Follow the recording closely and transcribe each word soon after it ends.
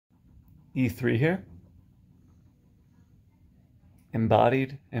E3 here.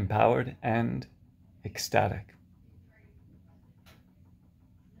 Embodied, empowered, and ecstatic.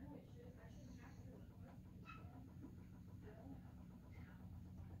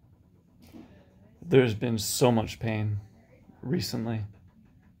 There's been so much pain recently.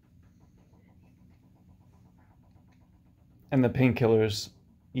 And the painkillers,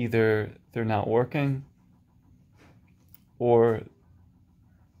 either they're not working or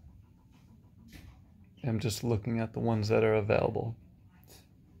I'm just looking at the ones that are available.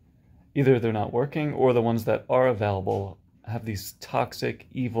 Either they're not working or the ones that are available have these toxic,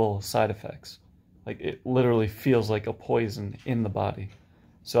 evil side effects. Like it literally feels like a poison in the body.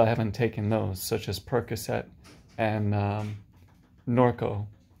 So I haven't taken those, such as Percocet and Norco.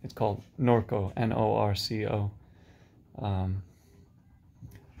 It's called Norco, N-O-R-C-O.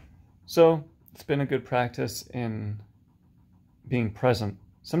 So it's been a good practice in being present.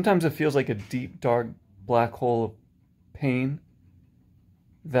 Sometimes it feels like a deep, dark, black hole of pain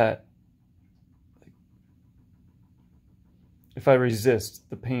that if I resist,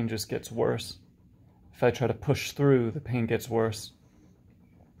 the pain just gets worse. If I try to push through, the pain gets worse.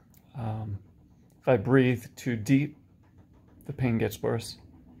 If I breathe too deep, the pain gets worse.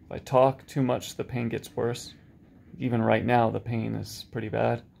 If I talk too much, the pain gets worse. Even right now, the pain is pretty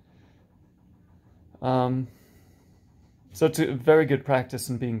bad. So it's a very good practice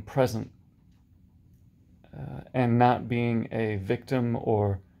in being present and not being a victim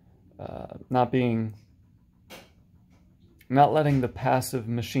or not letting the passive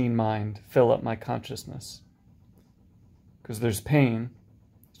machine mind fill up my consciousness. Because there's pain.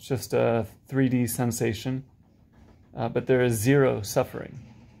 It's just a 3D sensation, but there is zero suffering.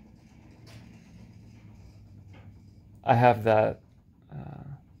 I have that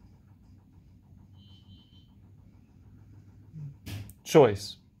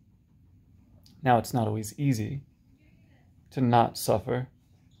choice. Now, it's not always easy to not suffer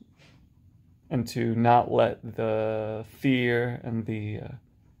and to not let the fear and the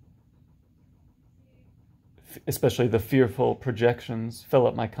especially the fearful projections fill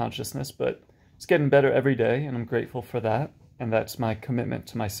up my consciousness, but it's getting better every day, and I'm grateful for that, and that's my commitment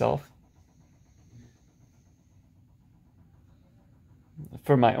to myself.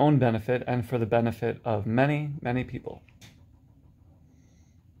 For my own benefit and for the benefit of many, many people.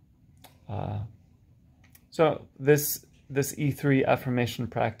 So this E3 affirmation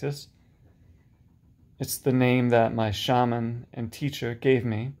practice, it's the name that my shaman and teacher gave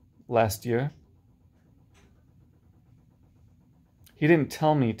me last year. He didn't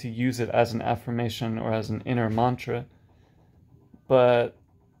tell me to use it as an affirmation or as an inner mantra, but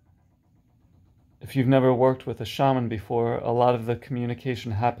if you've never worked with a shaman before, a lot of the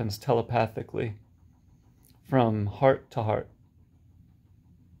communication happens telepathically, from heart to heart.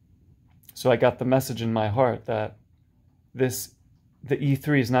 So I got the message in my heart that the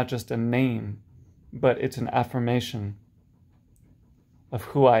E3 is not just a name, but it's an affirmation of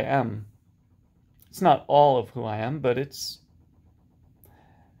who I am. It's not all of who I am, but it's...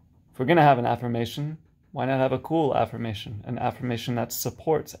 If we're going to have an affirmation, why not have a cool affirmation? An affirmation that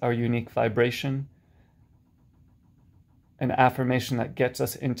supports our unique vibration. An affirmation that gets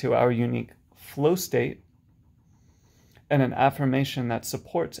us into our unique flow state. And an affirmation that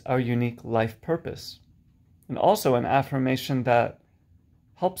supports our unique life purpose. And also an affirmation that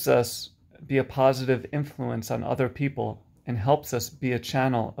helps us be a positive influence on other people and helps us be a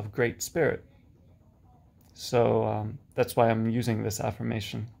channel of great spirit. So that's why I'm using this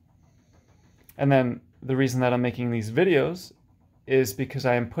affirmation. And then the reason that I'm making these videos is because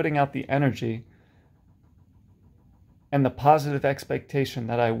I am putting out the energy and the positive expectation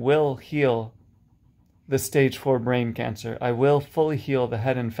that I will heal the stage 4 brain cancer. I will fully heal the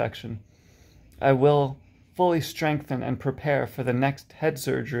head infection. I will fully strengthen and prepare for the next head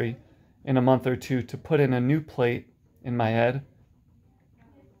surgery in a month or two to put in a new plate in my head.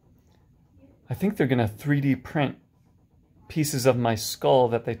 I think they're going to 3D print pieces of my skull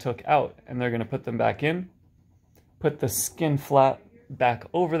that they took out, and they're going to put them back in, put the skin flat back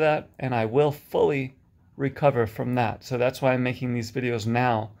over that, and I will fully recover from that. So that's why I'm making these videos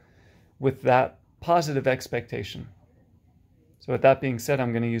now with that positive expectation. So with that being said,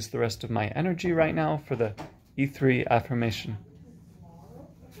 I'm going to use the rest of my energy right now for the E3 affirmation.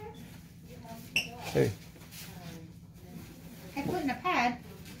 Hey. I put in a pad.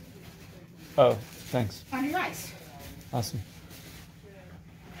 Oh, thanks. On your ice. Awesome.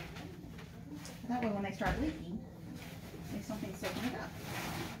 That way when they start leaking, there's something soaking it up.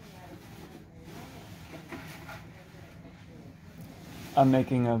 I'm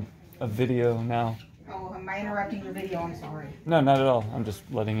making a video now. Oh, am I interrupting your video. I'm sorry. No, not at all. I'm just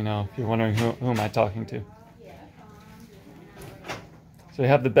letting you know if you're wondering who am I talking to. So we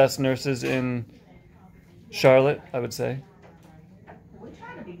have the best nurses in Charlotte, I would say. We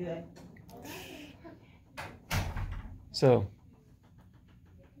try to be good. So,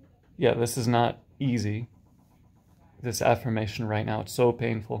 yeah, this is not easy. This affirmation right now, it's so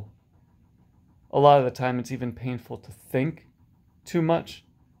painful. A lot of the time it's even painful to think too much,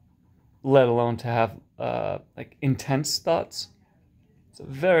 let alone to have like intense thoughts. It's a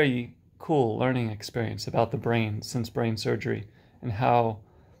very cool learning experience about the brain since brain surgery, and how,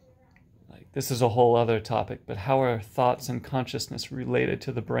 like, this is a whole other topic, but how are thoughts and consciousness related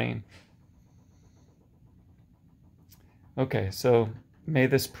to the brain? Okay, so may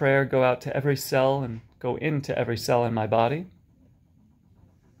this prayer go out to every cell and go into every cell in my body.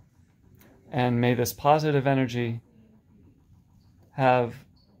 And may this positive energy have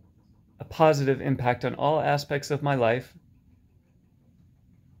a positive impact on all aspects of my life.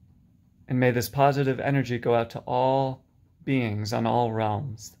 And may this positive energy go out to all beings on all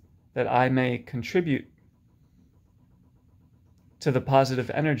realms, that I may contribute to the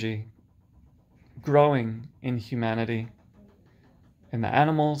positive energy growing in humanity, in the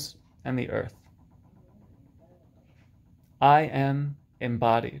animals and the earth. I am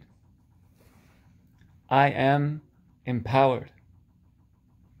embodied. I am empowered.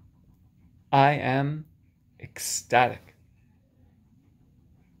 I am ecstatic.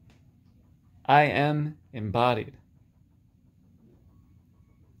 I am embodied.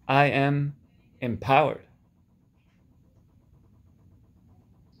 I am empowered.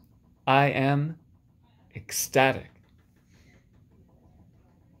 I am ecstatic.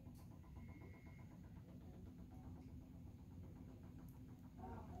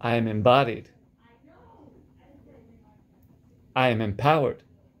 I am embodied. I am empowered.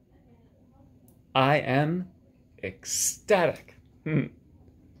 I am ecstatic.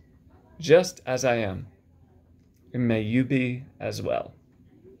 Just as I am. And may you be as well.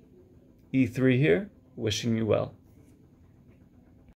 E3 here, wishing you well.